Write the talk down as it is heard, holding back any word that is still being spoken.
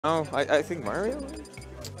Oh, I think Mario?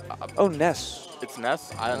 Oh, Ness. It's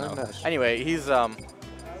Ness? I don't know. Ness. Anyway, he's a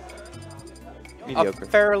Mediocre.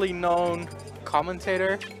 fairly known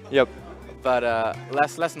commentator, Yep. but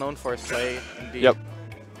less known for his play indeed. Yep.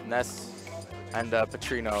 Ness and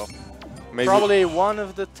Patrino. Maybe. Probably one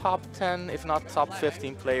of the top 10, if not top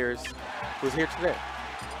 15 players who's here today.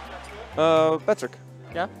 Patrick.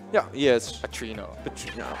 Yeah? Yeah, yes. Patrino.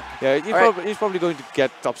 Patrino. Yeah, he's probably going to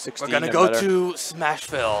get top 16. We're gonna go to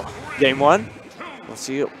Smashville. Game 1. We'll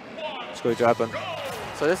see what's going to happen.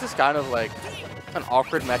 So this is kind of like an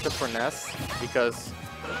awkward matchup for Ness, because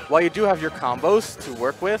while you do have your combos to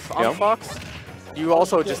work with on Fox, you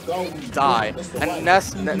also just die. And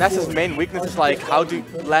Ness's main weakness is like how to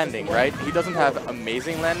landing, right? He doesn't have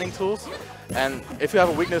amazing landing tools. And if you have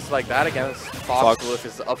a weakness like that against Fox with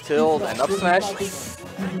his up tilt and up smash,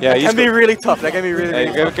 yeah, that can be really tough. That can be really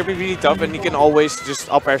tough. tough. It can be really tough, and you can always just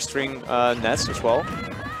up air string Ness as well.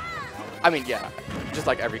 I mean, yeah, just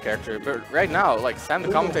like every character. But right now, like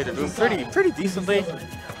SamTheCommentator doing pretty decently,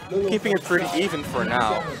 keeping it pretty even for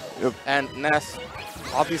now. Yep. And Ness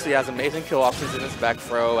obviously has amazing kill options in his back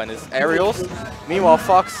throw and his aerials. Meanwhile,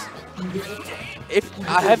 Fox, if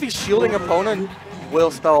a heavy shielding opponent will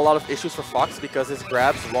spell a lot of issues for Fox, because his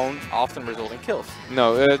grabs won't often result in kills.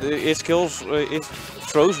 No, his kills, his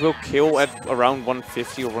throws will kill at around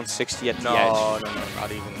 150 or 160 at the edge. No,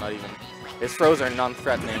 not even. His throws are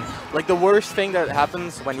non-threatening. Like, the worst thing that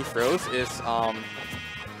happens when he throws is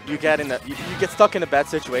you get stuck in a bad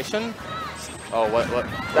situation. Oh, what?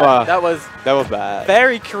 That was bad.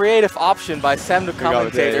 Very creative option by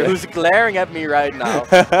SamTheCommentator, who's glaring at me right now.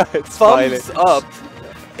 Thumbs up.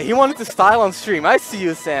 He wanted to style on stream. I see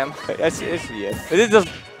you, Sam. I see it. It is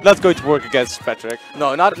not going to work against Patrick.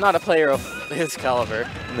 No, not a player of his caliber.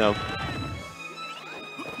 No.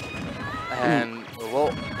 And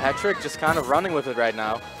well, Patrick just kind of running with it right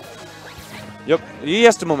now. Yep, he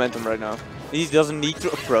has the momentum right now. He doesn't need to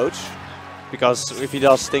approach, because if he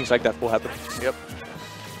does, things like that will happen. Yep.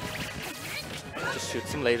 Just shoot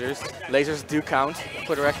some lasers. Lasers do count,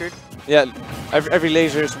 for the record. Yeah, every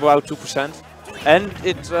laser is about 2%. And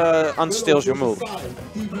it unstills your move.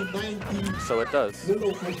 So it does.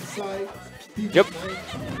 Yep.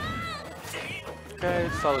 Okay,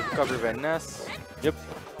 solid recovery by Ness. Yep.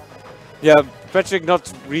 Yeah, Patrick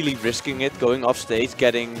not really risking it, going off stage,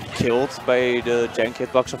 getting killed by the jank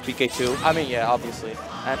hitbox of PK2. I mean, yeah, obviously.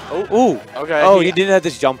 And okay. Oh, he didn't have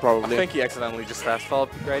this jump probably. I think he accidentally just fast followed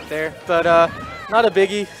right there. But not a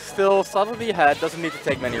biggie. Still solidly ahead. Doesn't need to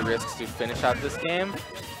take many risks to finish out this game.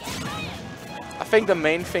 I think the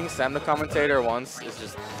main thing SamTheCommentator wants is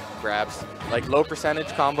just grabs, like low percentage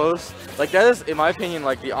combos. Like that is, in my opinion,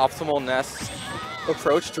 like the optimal Ness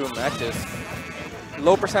approach to a match is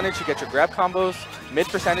low percentage you get your grab combos, mid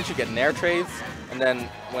percentage you get nair trades, and then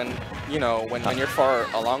when you're far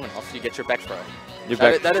along enough, you get your back throw.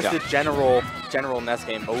 That is the general Ness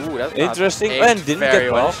game. Oh, that's interesting. And didn't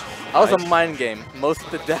get well. much. That was a mind game. Most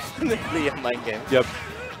definitely a mind game. Yep.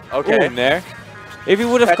 Okay. Ooh, nair. If he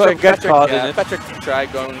would have got caught in it. Patrick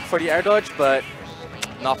tried going for the air dodge, but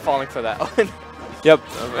not falling for that. Yep,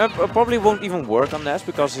 probably won't even work on Ness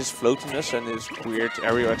because his floatiness and his weird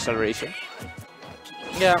aerial acceleration.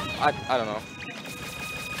 Yeah, I don't know.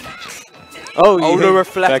 Oh, the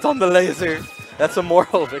reflect on the laser. That's a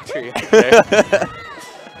moral victory right there.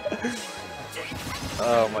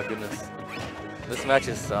 Oh my goodness. This match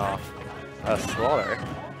is a slaughter.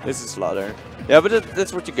 This is slaughter. Yeah, but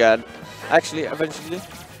that's what you get. Actually, eventually.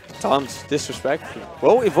 Taunt, disrespect.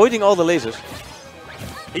 Well, avoiding all the lasers.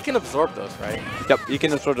 He can absorb those, right? Yep, he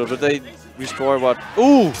can absorb those, but they restore what?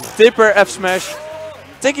 Ooh, Dipper F smash.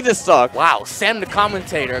 Taking the stock. Wow,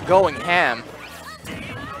 SamTheCommentator going ham.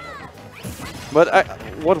 But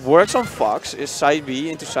what works on Fox is side B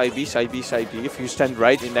into side B, side B, side B, if you stand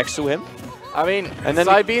right in next to him. I mean, and then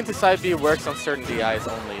side B into side B works on certain DIs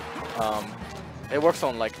only. It works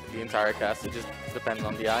on like the entire cast, it just depends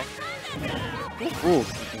on DI. Ooh,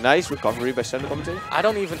 nice recovery by SamTheCommentator. I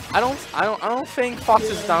don't think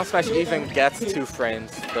Fox's down smash even gets 2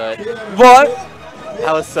 frames, but what?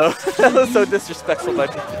 That was so disrespectful by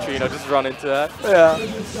Patrino. Just run into that.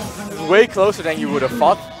 Yeah. Way closer than you would have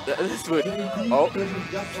thought. This would. Oh.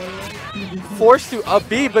 Forced to up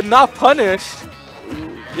B, but not punished.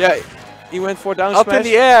 Yeah, he went for down up smash. in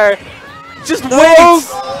the air. Just waits.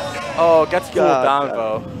 Oh, gets pulled down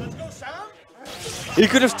though. He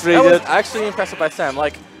could have traded. That was actually impressive by Sam.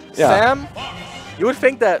 Like, Sam, you would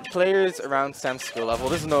think that players around Sam's skill level,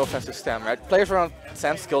 this is no offense to Sam, right? Players around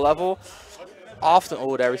Sam's skill level often,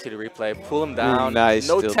 oh, there we see the replay, pull him down, nice,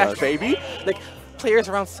 no tech, baby. Like, players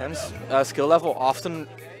around Sam's skill level often,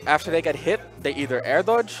 after they get hit, they either air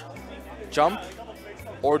dodge, jump,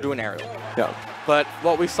 or do an aerial. Yeah. But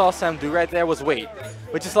what we saw Sam do right there was wait,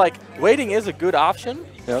 which is like, waiting is a good option,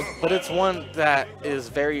 Yeah. but it's one that is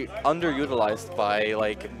very underutilized by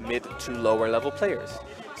like mid to lower level players.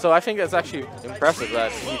 So I think it's actually impressive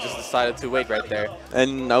that he just decided to wait right there.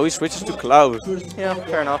 And now he switches to Cloud. Yeah,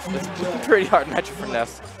 fair enough. It's a pretty hard matchup for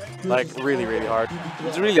Ness. Like, really, really hard.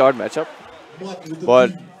 It's a really hard matchup.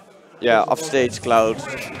 But yeah, offstage Cloud.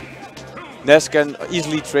 Ness can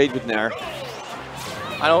easily trade with Nair.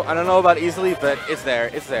 I don't know about easily, but it's there.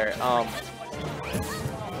 It's there.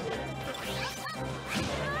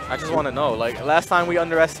 I just want to know. Like, last time we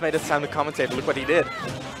underestimated SamTheCommentator, look what he did.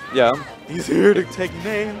 Yeah. He's here to take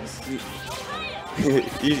names.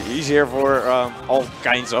 He's here for all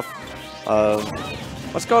kinds of,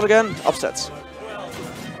 what's it called again? Upsets.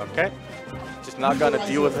 Okay. Just not gonna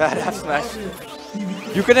deal with that F smash.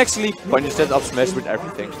 You can actually punish that up smash with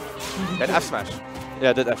everything. That F smash.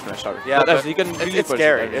 Yeah, that F smash, sorry. Yeah, but you can really it's punish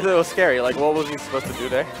scary. it. It's a little scary. Like, what was he supposed to do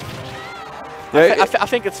there? Yeah, I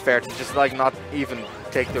think it's fair to just like not even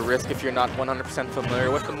take the risk if you're not 100%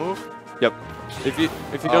 familiar with the move. Yep. If you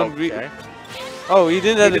don't Okay. Oh, he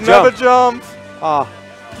didn't have He a didn't jump. have a jump. Ah.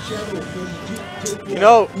 You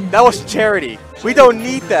know, that was charity. We don't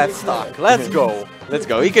need that stock. Let's go. Let's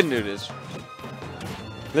go. He can do this.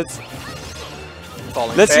 Let's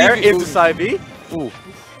Let's see if he- into side B. Ooh.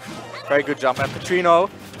 Very good jump. And Patrino,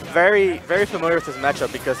 very familiar with this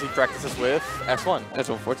matchup because he practices with S1. That's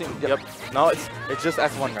 114. Yep. No, it's just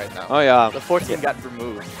S1 right now. Oh yeah. The 14 got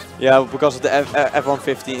removed. Yeah, because of the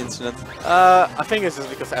F150 incident. I think it's just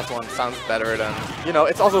because S1 sounds better than, you know,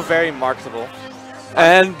 it's also very marketable.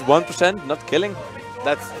 And 1% not killing.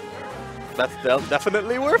 That's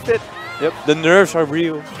definitely worth it. Yep. The nerves are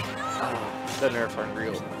real. The nerfs aren't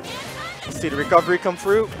real. See the recovery come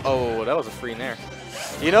through. Oh, that was a free nair.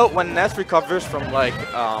 You know, when Ness recovers from like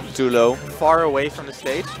Too low. far away from the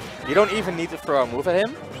stage, you don't even need to throw a move at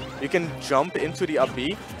him. You can jump into the up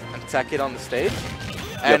B and tack it on the stage.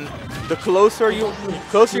 And the closer you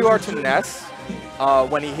are to Ness,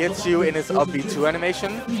 when he hits you in his up B2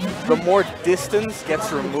 animation, the more distance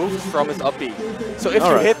gets removed from his up B. So if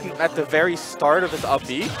you hit him at the very start of his up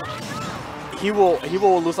B, he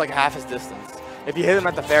will lose like half his distance. If you hit him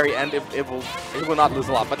at the very end, he will not lose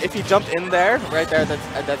a lot. But if he jumped in there, right there,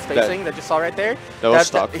 at that spacing that you saw right there,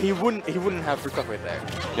 he wouldn't have recovered there.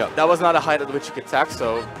 Yeah. That was not a height at which you could tack.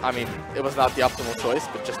 So I mean, it was not the optimal choice,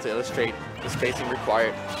 but just to illustrate the spacing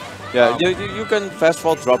required. Yeah, you can fast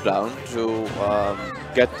fall drop down to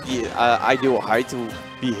get the ideal height to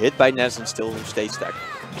be hit by Ness and still stage stack.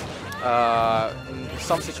 In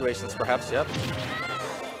some situations, perhaps, yep.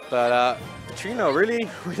 But Patrino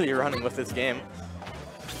really running with this game.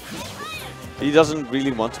 He doesn't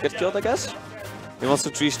really want to get killed, I guess. He wants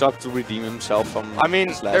to 3-stock to redeem himself from. I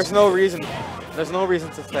mean, there's no reason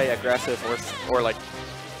to play aggressive or like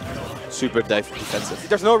super defensive.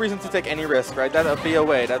 There's no reason to take any risk, right? That'll be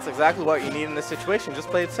away. That's exactly what you need in this situation. Just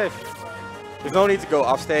play it safe. There's no need to go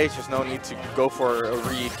off stage. There's no need to go for a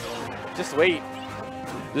read. Just wait.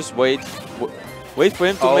 Just wait. Wait for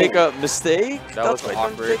him to make a mistake. That was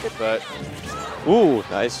awkward, but ooh,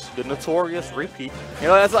 nice. The notorious repeat. You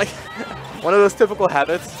know, that's like one of those typical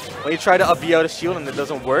habits when you try to up B out a shield and it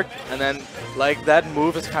doesn't work, and then like that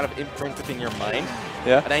move is kind of imprinted in your mind.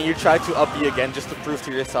 Yeah. And then you try to up B again just to prove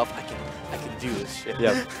to yourself, I can do this shit.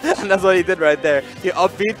 Yeah. And that's what he did right there. He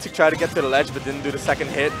up B to try to get to the ledge, but didn't do the second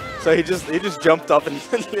hit. So he just jumped up and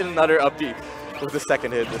did another up B with the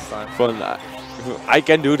second hit this time. Fun. I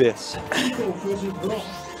can do this.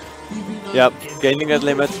 Yep, gaining that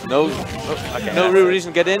limit. No real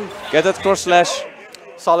reason to get in. Get that cross slash.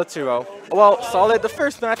 Solid 2-0. Well, solid. The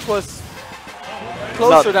first match was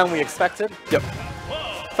closer than we expected. Yep.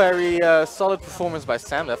 Very solid performance by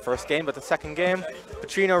Sam that first game, but the second game,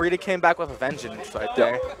 Patrino really came back with a vengeance right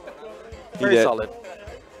there. Very solid.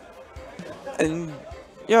 And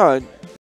yeah,